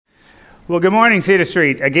Well, good morning, Cedar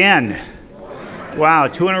Street, again. Wow,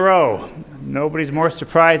 2 in a row. Nobody's more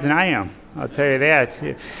surprised than I am, I'll tell you that.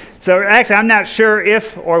 So actually, I'm not sure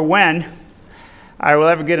if or when I will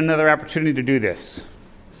ever get another opportunity to do this.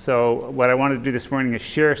 So what I wanted to do this morning is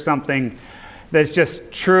share something that's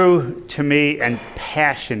just true to me and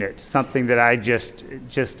passionate, something that I just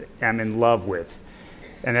am in love with,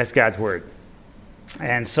 and that's God's Word.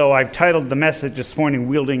 And so I've titled the message this morning,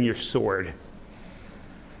 Wielding Your Sword.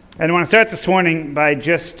 And I want to start this morning by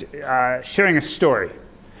just sharing a story.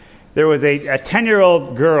 There was a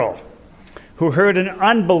 10-year-old girl who heard an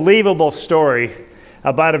unbelievable story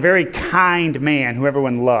about a very kind man who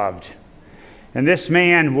everyone loved. And this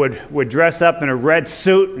man would dress up in a red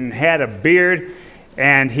suit and had a beard,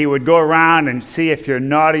 and he would go around and see if you're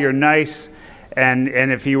naughty or nice. And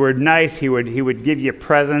if you were nice, he would give you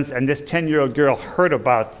presents. And this 10-year-old girl heard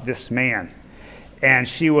about this man, and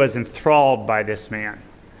she was enthralled by this man.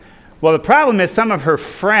 Well, the problem is some of her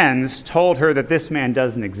friends told her that this man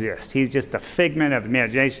doesn't exist. He's just a figment of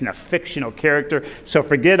imagination, a fictional character, so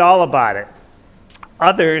forget all about it.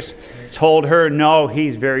 Others told her, no,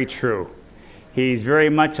 he's very true. He's very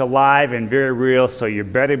much alive and very real, so you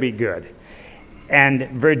better be good. And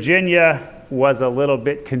Virginia was a little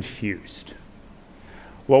bit confused.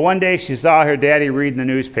 Well, one day she saw her daddy reading the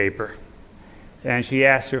newspaper, and she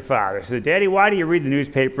asked her father, she said, Daddy, why do you read the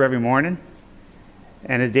newspaper every morning?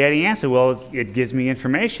 And his daddy answered, well, it gives me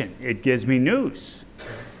information. It gives me news.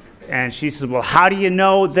 And she said, well, how do you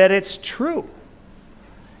know that it's true?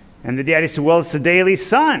 And the daddy said, well, it's the Daily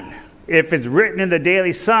Sun. If it's written in the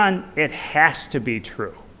Daily Sun, it has to be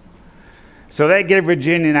true. So that gave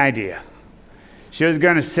Virginia an idea. She was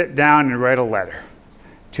going to sit down and write a letter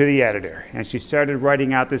to the editor. And she started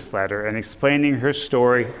writing out this letter and explaining her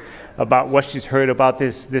story about what she's heard about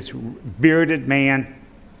this bearded man.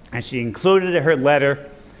 And she included in her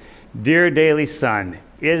letter, Dear Daily Sun,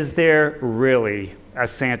 is there really a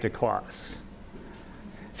Santa Claus?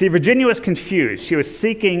 See, Virginia was confused. She was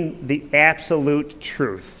seeking the absolute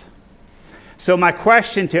truth. So my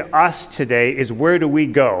question to us today is, where do we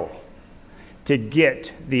go to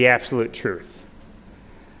get the absolute truth?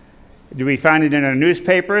 Do we find it in our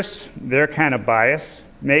newspapers? They're kind of biased.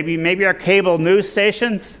 Maybe our cable news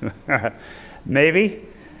stations? Maybe.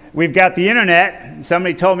 We've got the internet.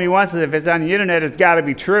 Somebody told me once that if it's on the internet, it's got to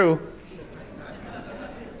be true.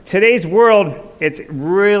 Today's world, it's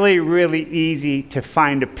really, really easy to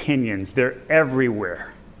find opinions. They're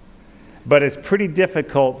everywhere. But it's pretty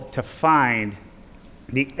difficult to find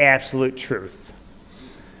the absolute truth.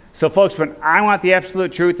 So folks, when I want the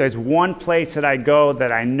absolute truth, there's one place that I go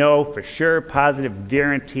that I know for sure, positive,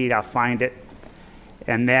 guaranteed I'll find it,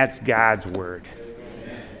 and that's God's Word.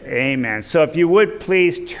 Amen. So if you would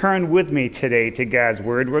please turn with me today to God's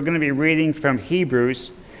Word. We're going to be reading from Hebrews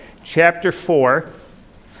chapter 4.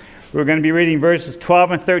 We're going to be reading verses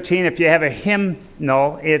 12 and 13. If you have a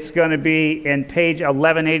hymnal, it's going to be in page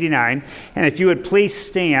 1189. And if you would please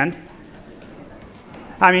stand.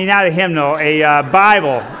 I mean, not a hymnal, a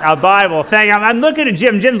Bible. A Bible. I'm looking at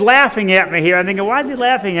Jim. Jim's laughing at me here. I'm thinking, why is he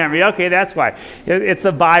laughing at me? Okay, that's why. It's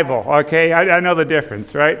a Bible, okay? I know the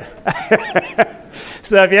difference, right?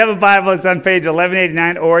 So if you have a Bible, it's on page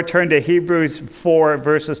 1189, or turn to Hebrews 4,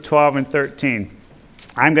 verses 12 and 13.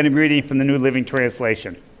 I'm going to be reading from the New Living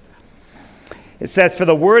Translation. It says, For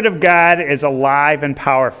the word of God is alive and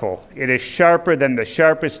powerful. It is sharper than the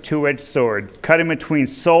sharpest two-edged sword, cutting between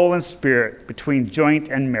soul and spirit, between joint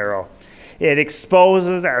and marrow. It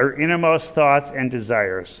exposes our innermost thoughts and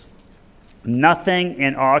desires. Nothing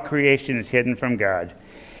in all creation is hidden from God.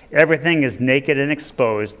 Everything is naked and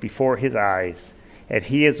exposed before his eyes, and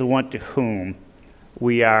he is the one to whom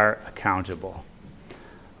we are accountable.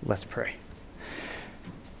 Let's pray.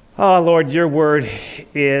 Oh, Lord, your word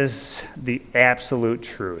is the absolute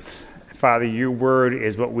truth. Father, your word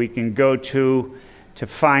is what we can go to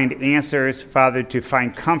find answers, Father, to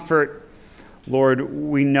find comfort. Lord,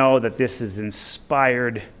 we know that this is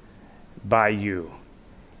inspired by you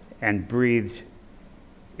and breathed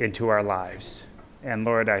into our lives. And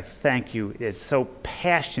Lord, I thank you. It's so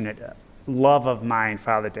passionate love of mine,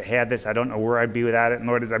 Father, to have this. I don't know where I'd be without it. And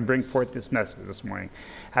Lord, as I bring forth this message this morning,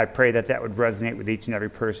 I pray that that would resonate with each and every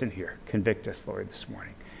person here. Convict us, Lord, this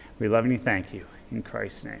morning. We love and thank you. In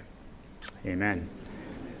Christ's name, amen.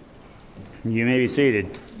 You may be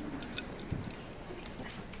seated.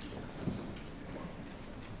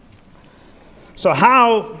 So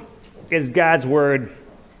how is God's Word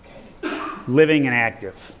living and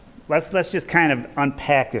active? Let's just kind of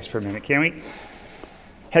unpack this for a minute, can we?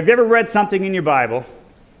 Have you ever read something in your Bible?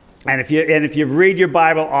 And if you read your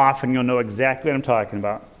Bible often, you'll know exactly what I'm talking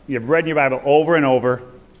about. You've read your Bible over and over,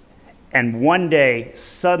 And one day,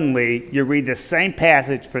 suddenly, you read the same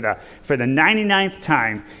passage for the 99th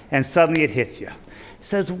time, and suddenly it hits you. It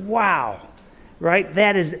says, wow, right?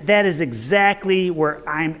 That is exactly where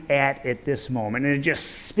I'm at this moment. And it just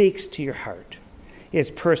speaks to your heart. It's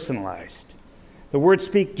personalized. The words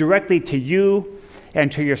speak directly to you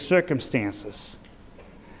and to your circumstances.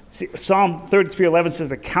 See, Psalm 33:11 says,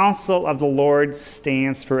 the counsel of the Lord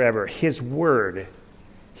stands forever. His word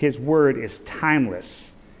is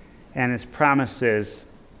timeless, and his promises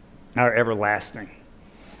are everlasting.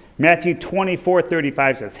 Matthew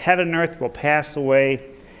 24:35 says, heaven and earth will pass away,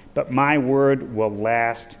 but my word will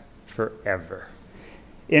last forever.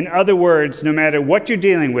 In other words, no matter what you're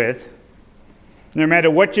dealing with, no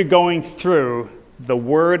matter what you're going through, the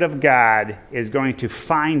word of God is going to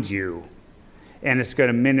find you, and it's going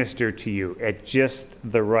to minister to you at just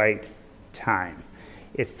the right time.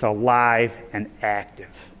 It's alive and active.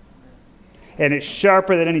 And it's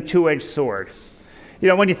sharper than any two-edged sword. You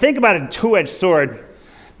know, when you think about a two-edged sword,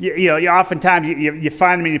 you oftentimes you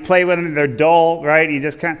find them and you play with them and they're dull, right? You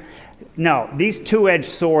just kind of... No, these two-edged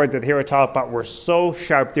swords that here we're talking about were so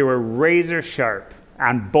sharp, they were razor sharp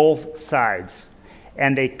on both sides.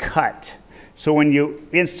 And they cut. So when you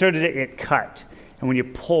inserted it, it cut. And when you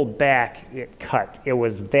pulled back, it cut. It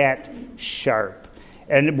was that sharp.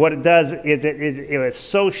 And what it does is it was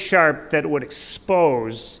so sharp that it would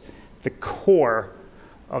expose the core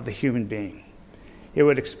of the human being. It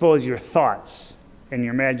would expose your thoughts and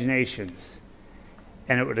your imaginations,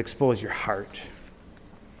 and it would expose your heart.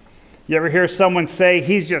 You ever hear someone say,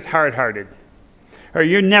 he's just hard-hearted, or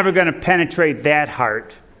you're never going to penetrate that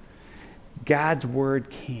heart? God's word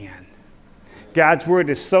can. God's word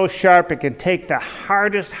is so sharp it can take the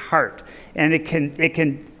hardest heart and it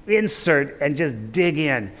can insert and just dig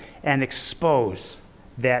in and expose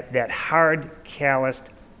that hard, calloused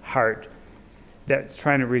heart that's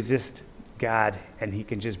trying to resist God, and he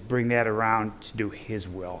can just bring that around to do his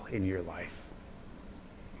will in your life.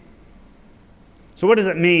 So what does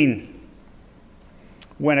it mean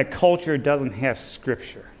when a culture doesn't have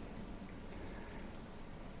Scripture?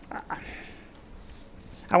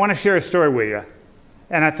 I want to share a story with you,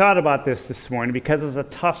 and I thought about this morning because it's a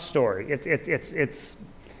tough story.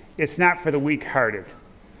 It's not for the weak-hearted,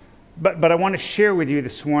 but I want to share with you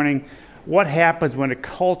this morning what happens when a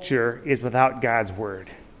culture is without God's word.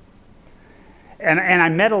 And I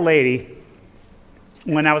met a lady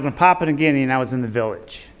when I was in Papua New Guinea and I was in the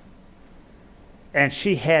village, and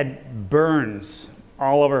she had burns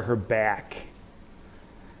all over her back.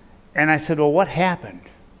 And I said, well, what happened?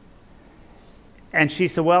 And she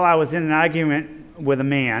said, well, I was in an argument with a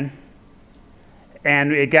man,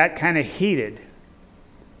 and it got kind of heated.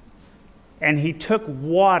 And he took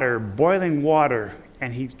water, boiling water,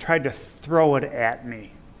 and he tried to throw it at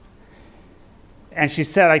me. And she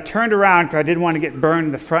said, I turned around because I didn't want to get burned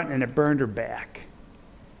in the front, and it burned her back.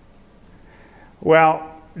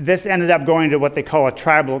 Well, this ended up going to what they call a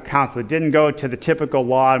tribal council. It didn't go to the typical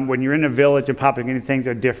law. When you're in a village in Papua New Guinea, things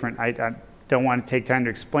are different. I don't want to take time to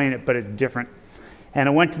explain it, but it's different. And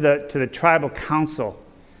it went to the tribal council.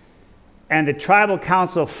 And the tribal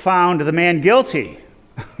council found the man guilty.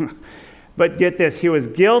 But get this, he was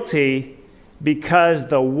guilty because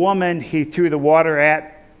the woman he threw the water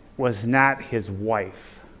at was not his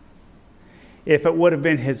wife. If it would have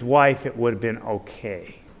been his wife, it would have been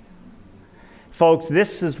okay. Folks,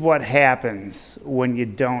 this is what happens when you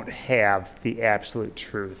don't have the absolute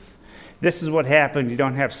truth. This is what happens when you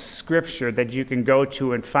don't have Scripture that you can go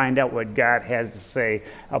to and find out what God has to say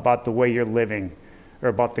about the way you're living or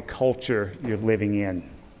about the culture you're living in.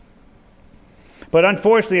 But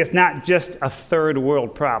unfortunately, it's not just a third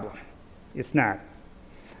world problem. It's not.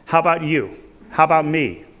 How about you? How about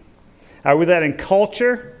me? Are we letting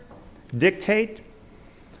culture dictate,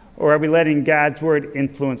 or are we letting God's word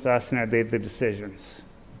influence us in our daily decisions?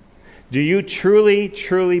 Do you truly,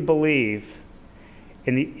 truly believe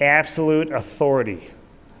in the absolute authority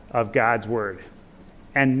of God's word?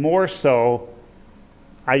 And more so,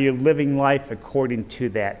 are you living life according to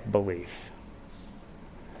that belief?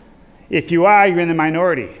 If you are, you're in the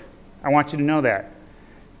minority. I want you to know that.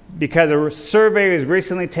 Because a survey was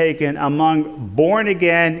recently taken among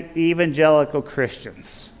born-again evangelical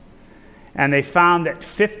Christians. And they found that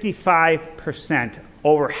 55%,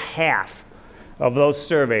 over half of those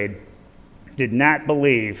surveyed, did not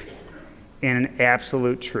believe in an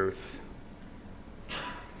absolute truth.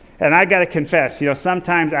 And I got to confess,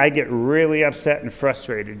 sometimes I get really upset and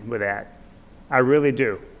frustrated with that. I really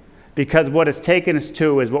do. Because what it's taken us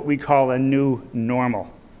to is what we call a new normal.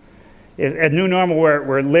 A new normal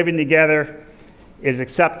where living together is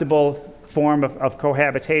acceptable form of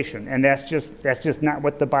cohabitation, and that's just not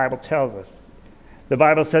what the Bible tells us. The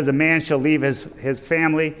Bible says a man shall leave his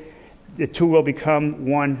family, the two will become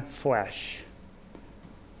one flesh.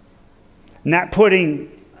 Not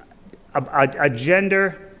putting a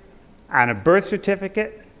gender on a birth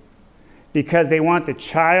certificate because they want the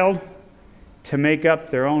child to make up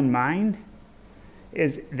their own mind,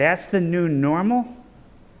 that's the new normal?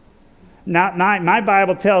 Now, my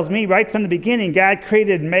Bible tells me right from the beginning, God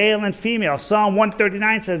created male and female. Psalm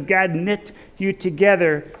 139 says, God knit you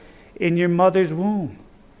together in your mother's womb.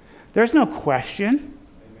 There's no question.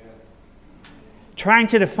 Amen. Trying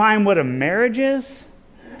to define what a marriage is?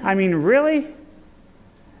 I mean, really?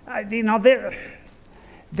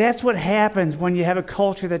 That's what happens when you have a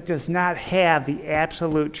culture that does not have the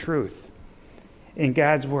absolute truth in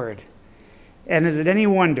God's Word. And is it any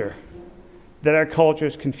wonder that our culture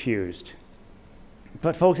is confused?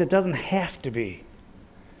 But folks, it doesn't have to be.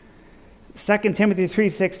 2 Timothy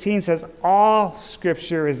 3:16 says, all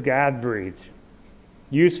Scripture is God-breathed,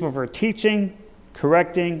 useful for teaching,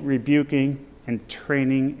 correcting, rebuking, and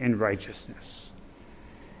training in righteousness.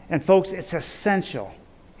 And folks, it's essential.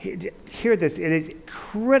 Hear this. It is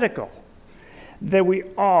critical that we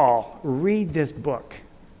all read this book,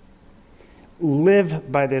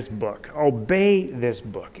 live by this book, obey this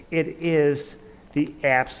book. It is the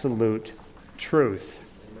absolute truth.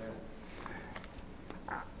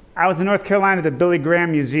 I was in North Carolina at the Billy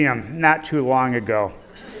Graham Museum not too long ago,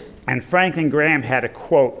 and Franklin Graham had a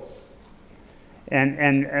quote,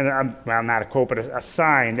 well, not a quote, but a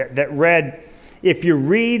sign that read, if you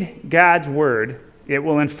read God's Word, it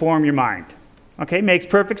will inform your mind. Okay, makes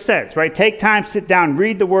perfect sense, right? Take time, sit down,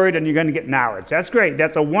 read the Word, and you're going to get knowledge. That's great.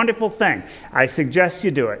 That's a wonderful thing. I suggest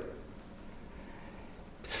you do it.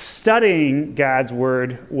 Studying God's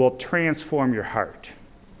Word will transform your heart,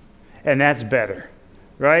 and that's better,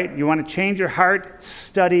 right? You want to change your heart?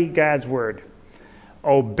 Study God's Word.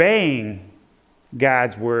 Obeying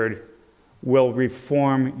God's Word will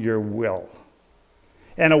reform your will.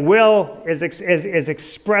 And a will is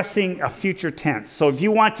expressing a future tense. So if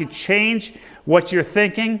you want to change what you're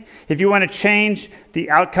thinking, if you want to change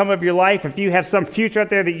the outcome of your life, if you have some future out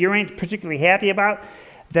there that you ain't particularly happy about,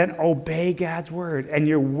 then obey God's Word, and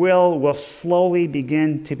your will slowly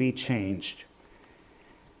begin to be changed.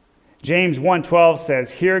 James 1:12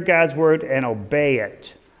 says, hear God's Word and obey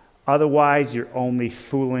it. Otherwise, you're only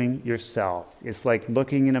fooling yourself. It's like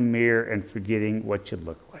looking in a mirror and forgetting what you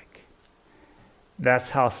look like.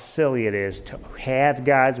 That's how silly it is to have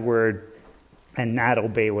God's Word and not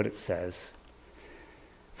obey what it says.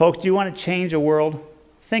 Folks, do you want to change a world?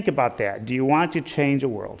 Think about that. Do you want to change a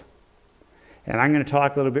world? And I'm going to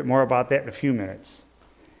talk a little bit more about that in a few minutes.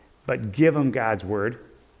 But give them God's Word.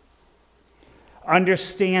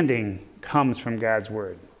 Understanding comes from God's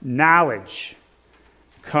Word. Knowledge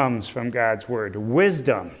comes from God's Word.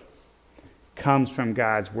 Wisdom comes from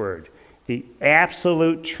God's Word. The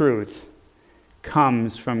absolute truth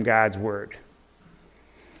comes from God's Word.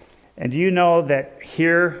 And do you know that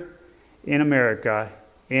here in America,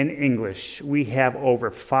 in English, we have over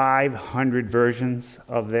 500 versions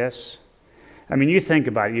of this? I mean, you think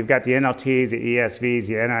about it. You've got the NLTs, the ESVs,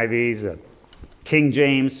 the NIVs, the King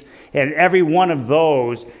James, and every one of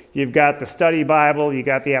those, you've got the study Bible, you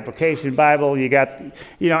got the application Bible, you got, and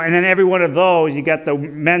then every one of those, you got the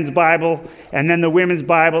men's Bible, and then the women's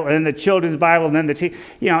Bible, and then the children's Bible, and then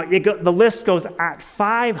the list goes on.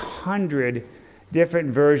 500 different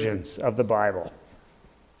versions of the Bible.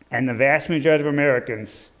 And the vast majority of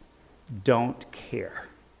Americans don't care.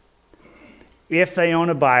 If they own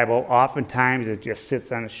a Bible, oftentimes it just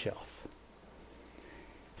sits on a shelf.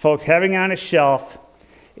 Folks, having it on a shelf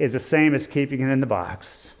is the same as keeping it in the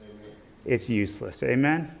box. Amen. It's useless.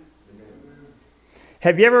 Amen? Amen.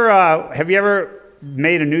 Have you ever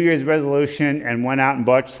made a New Year's resolution and went out and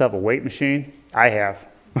bought yourself a weight machine? I have.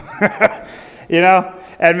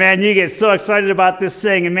 And man, you get so excited about this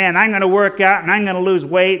thing, and man, I'm going to work out and I'm going to lose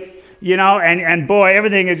weight, and boy,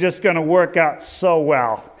 everything is just going to work out so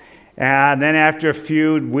well. And then after a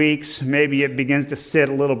few weeks, maybe it begins to sit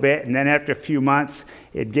a little bit, and then after a few months,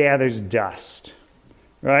 it gathers dust,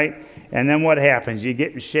 right? And then what happens? You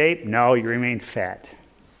get in shape? No, you remain fat.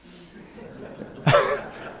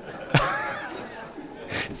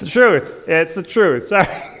 It's the truth. It's the truth. Sorry.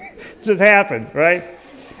 It just happens, right?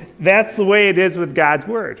 That's the way it is with God's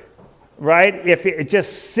Word, right? If it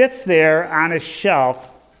just sits there on a shelf,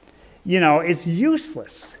 it's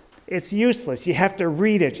useless. It's useless. You have to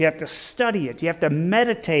read it. You have to study it. You have to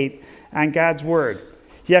meditate on God's Word.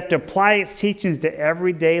 You have to apply its teachings to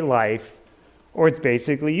everyday life, or it's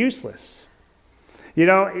basically useless.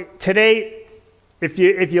 Today, If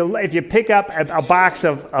you pick up a box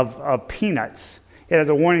of peanuts, it has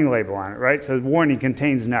a warning label on it, right? It says warning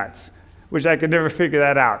contains nuts, which I could never figure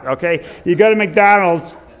that out, okay? You go to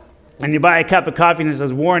McDonald's and you buy a cup of coffee and it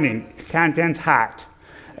says warning, contents hot,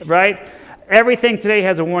 right? Everything today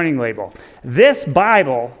has a warning label. This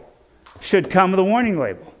Bible should come with a warning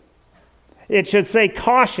label. It should say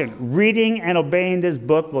caution, reading and obeying this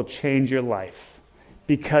book will change your life,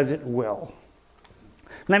 because it will.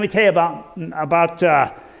 Let me tell you about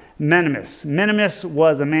Minimus. Minimus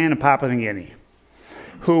was a man in Papua New Guinea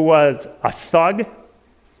who was a thug,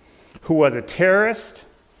 who was a terrorist,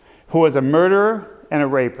 who was a murderer, and a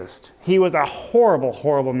rapist. He was a horrible,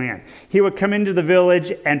 horrible man. He would come into the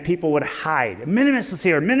village and people would hide. Minimus is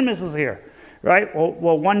here, Minimus is here, right?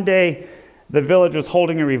 Well, one day the village was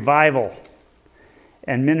holding a revival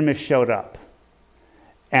and Minimus showed up.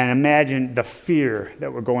 And imagine the fear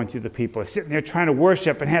that were going through the people. Sitting there trying to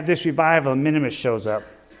worship and have this revival, and Minimus shows up.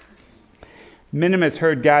 Minimus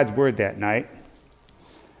heard God's word that night.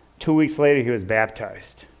 2 weeks later, he was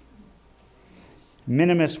baptized.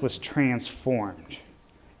 Minimus was transformed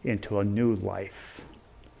into a new life.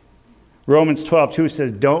 Romans 12:2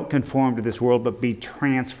 says, don't conform to this world, but be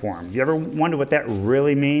transformed. You ever wonder what that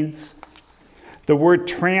really means? The word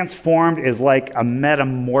transformed is like a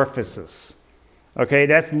metamorphosis. Okay,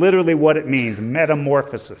 that's literally what it means,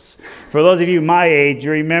 metamorphosis. For those of you my age,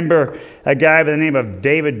 you remember a guy by the name of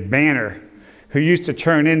David Banner who used to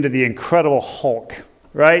turn into the Incredible Hulk,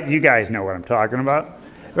 right? You guys know what I'm talking about,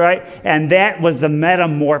 right? And that was the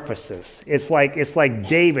metamorphosis. It's like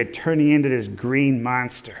David turning into this green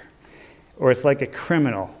monster. Or it's like a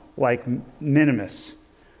criminal like Minimus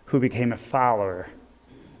who became a follower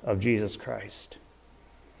of Jesus Christ.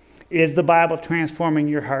 Is the Bible transforming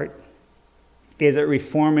your heart? Is it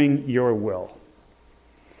reforming your will?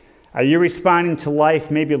 Are you responding to life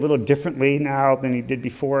maybe a little differently now than you did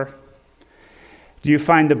before? Do you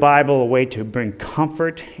find the Bible a way to bring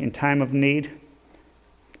comfort in time of need?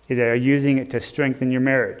 Are you using it to strengthen your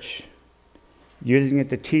marriage? Using it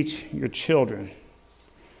to teach your children?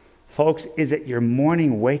 Folks, is it your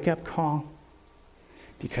morning wake-up call?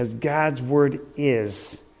 Because God's word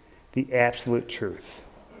is the absolute truth.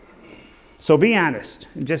 So be honest,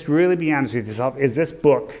 and just really be honest with yourself. Is this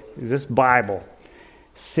book, is this Bible,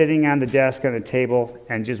 sitting on the desk, on the table,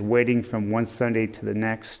 and just waiting from one Sunday to the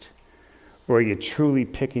next? Or are you truly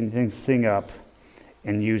picking this thing up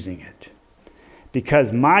and using it?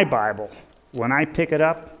 Because my Bible, when I pick it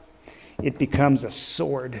up, it becomes a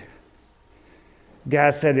sword.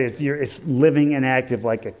 God said it's living and active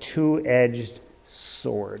like a two-edged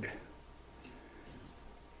sword.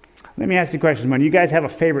 Let me ask you a question. You guys have a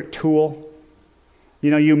favorite tool? You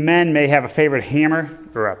know, you men may have a favorite hammer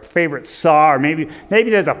or a favorite saw, or maybe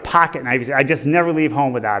there's a pocket knife. You say, I just never leave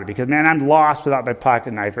home without it because, man, I'm lost without my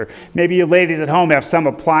pocket knife. Or maybe you ladies at home have some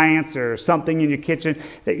appliance or something in your kitchen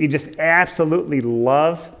that you just absolutely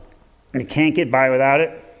love and you can't get by without it.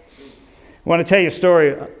 I want to tell you a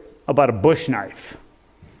story about a bush knife.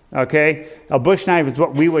 Okay? A bush knife is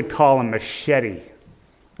what we would call a machete.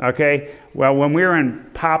 Okay? Well, when we were in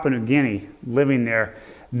Papua New Guinea, living there,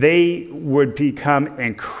 they would become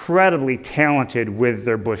incredibly talented with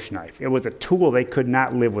their bush knife. It was a tool they could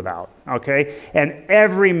not live without, okay? And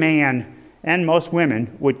every man and most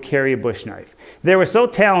women would carry a bush knife. They were so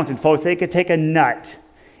talented, folks, they could take a nut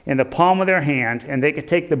in the palm of their hand, and they could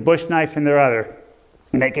take the bush knife in their other,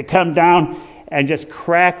 and they could come down and just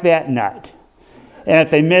crack that nut. And if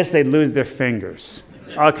they missed, they'd lose their fingers,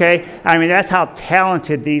 okay? I mean, that's how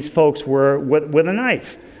talented these folks were with a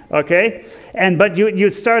knife. Okay? But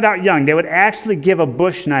you'd start out young. They would actually give a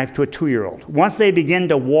bush knife to a 2-year-old. Once they begin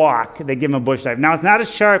to walk, they give them a bush knife. Now, it's not a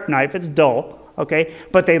sharp knife. It's dull. Okay?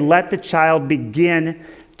 But they let the child begin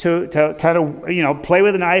to kind of, play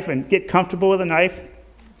with a knife and get comfortable with a knife.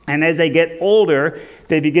 And as they get older,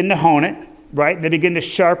 they begin to hone it, right? They begin to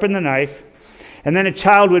sharpen the knife. And then a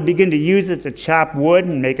child would begin to use it to chop wood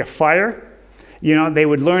and make a fire. They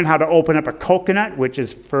would learn how to open up a coconut, which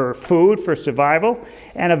is for food, for survival,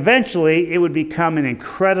 and eventually it would become an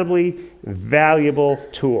incredibly valuable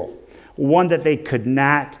tool, one that they could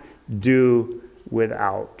not do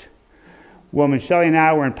without. Well, when Shelley and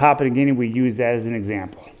I were in Papua New Guinea, we used that as an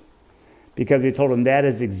example because we told them that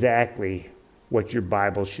is exactly what your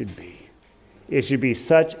Bible should be. It should be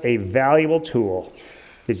such a valuable tool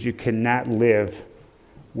that you cannot live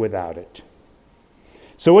without it.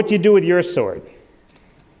 So what do you do with your sword?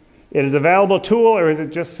 It is a valuable tool, or is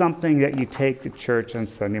it just something that you take to church on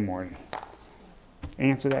Sunday morning?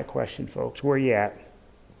 Answer that question, folks. Where are you at?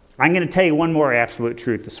 I'm going to tell you one more absolute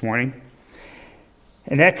truth this morning,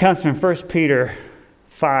 and that comes from 1 Peter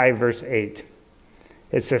 5, verse 8.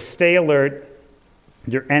 It says, stay alert.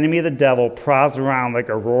 Your enemy, the devil, prowls around like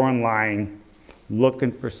a roaring lion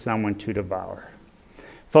looking for someone to devour.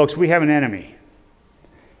 Folks, we have an enemy,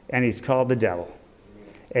 and he's called the devil,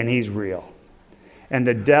 and he's real. And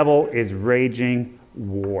the devil is raging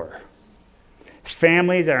war.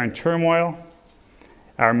 Families are in turmoil.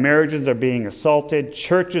 Our marriages are being assaulted.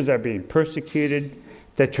 Churches are being persecuted.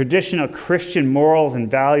 The traditional Christian morals and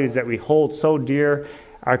values that we hold so dear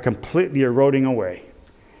are completely eroding away.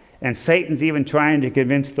 And Satan's even trying to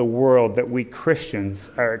convince the world that we Christians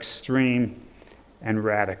are extreme and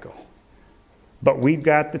radical. But we've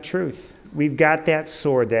got the truth. We've got that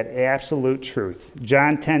sword, that absolute truth.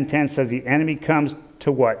 John 10:10 says the enemy comes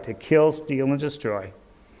to what? To kill, steal, and destroy.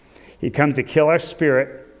 He comes to kill our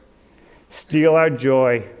spirit, steal our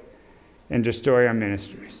joy, and destroy our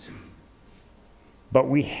ministries. But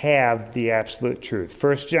we have the absolute truth.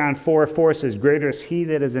 1 John 4:4 says, greater is he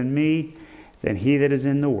that is in me than he that is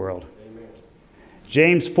in the world. Amen.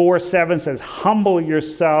 James 4:7 says, humble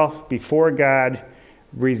yourself before God,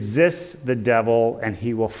 resist the devil, and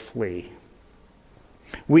he will flee.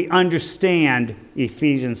 We understand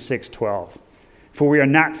Ephesians 6:12. For we are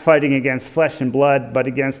not fighting against flesh and blood, but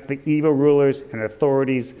against the evil rulers and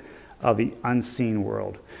authorities of the unseen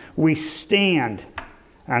world. We stand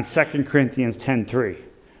on 2 Corinthians 10:3.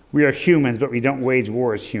 We are humans, but we don't wage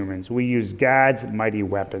war as humans. We use God's mighty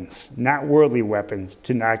weapons, not worldly weapons,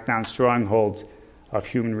 to knock down strongholds of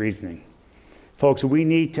human reasoning. Folks, we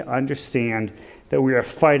need to understand that we are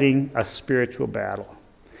fighting a spiritual battle,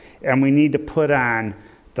 and we need to put on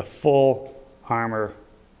the full armor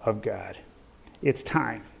of God. It's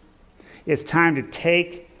time. It's time to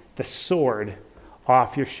take the sword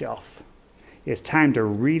off your shelf. It's time to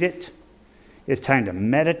read it. It's time to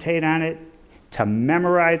meditate on it, to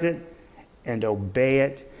memorize it, and obey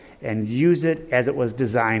it, and use it as it was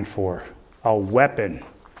designed for, a weapon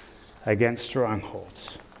against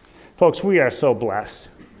strongholds. Folks, we are so blessed.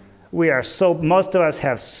 Most of us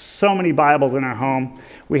have so many Bibles in our home.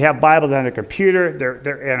 We have Bibles on our computer.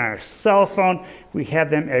 They're in our cell phone. We have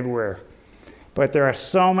them everywhere. But there are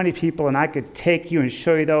so many people, and I could take you and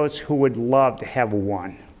show you those who would love to have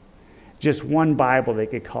one. Just one Bible they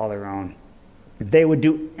could call their own. They would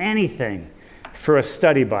do anything for a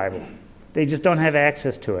study Bible. They just don't have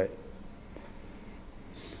access to it.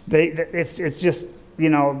 It's just, you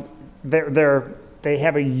know, they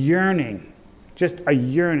have a yearning, just a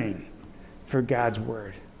yearning for God's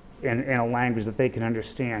Word in a language that they can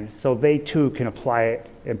understand, so they too can apply it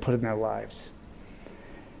and put it in their lives.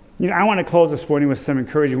 You know, I want to close this morning with some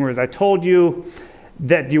encouraging words. I told you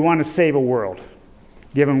that you want to save a world.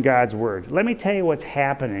 Give them God's Word. Let me tell you what's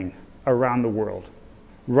happening around the world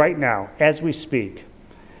right now as we speak.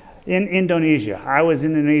 In Indonesia, I was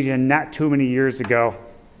in Indonesia not too many years ago,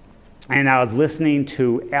 and I was listening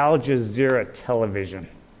to Al Jazeera television.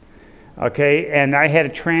 Okay, and I had a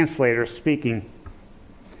translator speaking,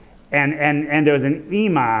 and there was an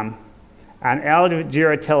imam on Al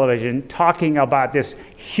Jazeera television talking about this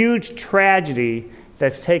huge tragedy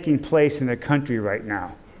that's taking place in the country right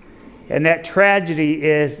now. And that tragedy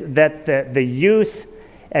is that the youth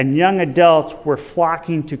and young adults were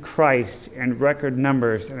flocking to Christ in record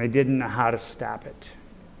numbers, and they didn't know how to stop it.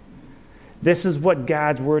 This is what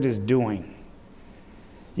God's Word is doing.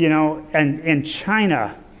 You know, and in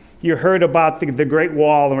China, you heard about the Great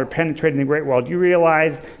Wall, and we're penetrating the Great Wall. Do you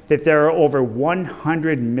realize that there are over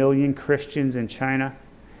 100 million Christians in China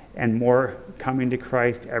and more coming to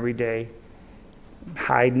Christ every day,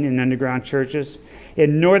 hiding in underground churches?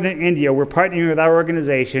 In northern India, we're partnering with our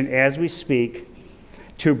organization as we speak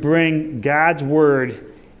to bring God's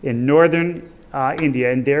Word in northern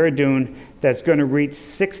India, in Dehradun, that's going to reach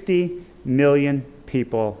 60 million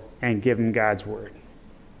people and give them God's Word.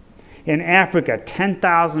 In Africa,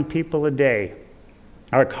 10,000 people a day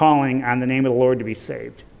are calling on the name of the Lord to be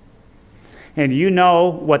saved. And you know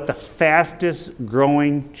what the fastest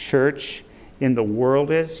growing church in the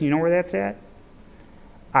world is? You know where that's at?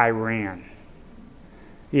 Iran.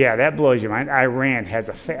 Yeah, that blows your mind. Iran has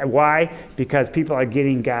why? Because people are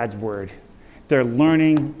getting God's Word. They're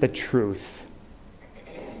learning the truth.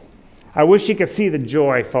 I wish you could see the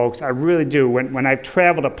joy, folks. I really do. When I've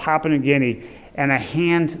traveled to Papua New Guinea and I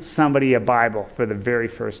hand somebody a Bible for the very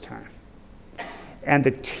first time, and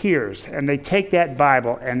the tears, and they take that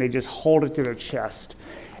Bible and they just hold it to their chest,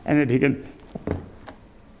 and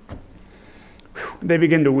they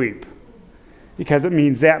begin to weep because it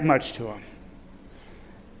means that much to them.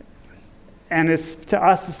 And to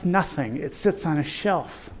us, it's nothing. It sits on a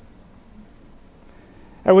shelf.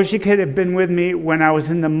 I wish you could have been with me when I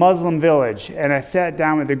was in the Muslim village and I sat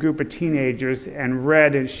down with a group of teenagers and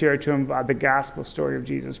read and shared to them about the gospel story of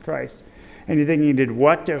Jesus Christ. And you think you did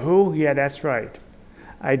what to who? Yeah, that's right.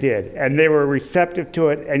 I did. And they were receptive to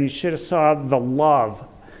it, and you should have saw the love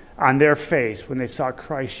on their face when they saw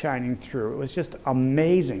Christ shining through. It was just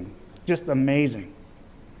amazing. Just amazing.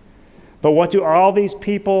 But what do all these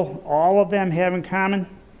people, all of them, have in common?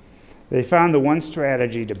 They found the one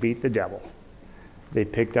strategy to beat the devil. They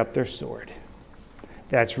picked up their sword.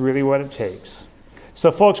 That's really what it takes.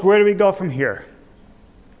 So, folks, where do we go from here?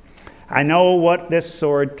 I know what this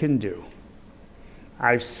sword can do.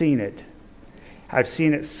 I've seen it. I've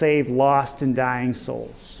seen it save lost and dying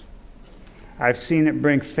souls. I've seen it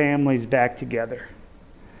bring families back together.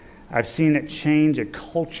 I've seen it change a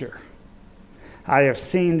culture. I have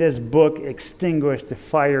seen this book extinguish the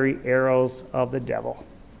fiery arrows of the devil.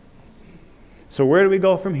 So where do we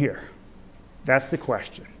go from here? That's the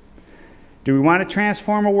question. Do we want to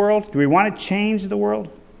transform a world? Do we want to change the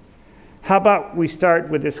world? How about we start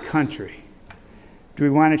with this country? Do we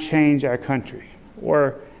want to change our country?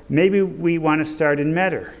 Or maybe we want to start in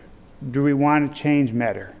Metter. Do we want to change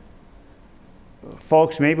Metter?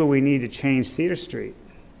 Folks, maybe we need to change Cedar Street.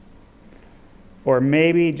 Or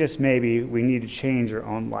maybe, just maybe, we need to change our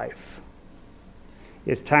own life.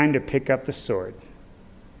 It's time to pick up the sword.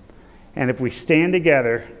 And if we stand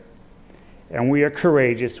together and we are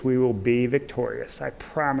courageous, we will be victorious. I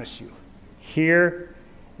promise you. Here,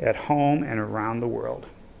 at home, and around the world.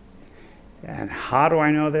 And how do I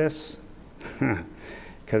know this?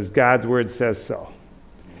 Because God's word says so.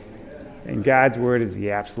 And God's word is the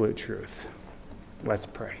absolute truth. Let's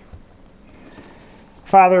pray.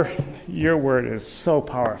 Father, your word is so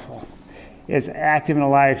powerful. It's active and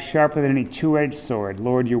alive, sharper than any two-edged sword.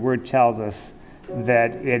 Lord, your word tells us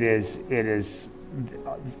that it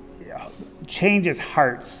changes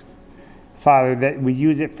hearts. Father, that we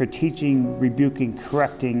use it for teaching, rebuking,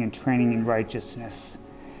 correcting, and training in righteousness.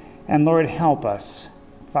 And Lord, help us,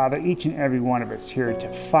 Father, each and every one of us here to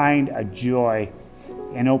find a joy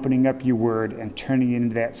in opening up your word and turning it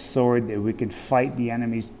into that sword that we can fight the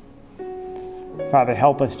enemies. Father,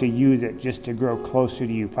 help us to use it just to grow closer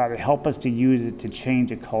to you. Father, help us to use it to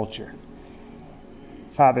change a culture.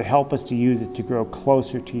 Father, help us to use it to grow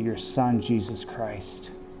closer to your Son, Jesus Christ.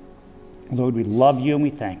 Lord, we love you and we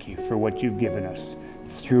thank you for what you've given us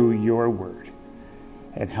through your word.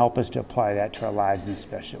 And help us to apply that to our lives in a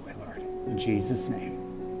special way, Lord. In Jesus'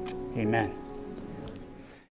 name, amen.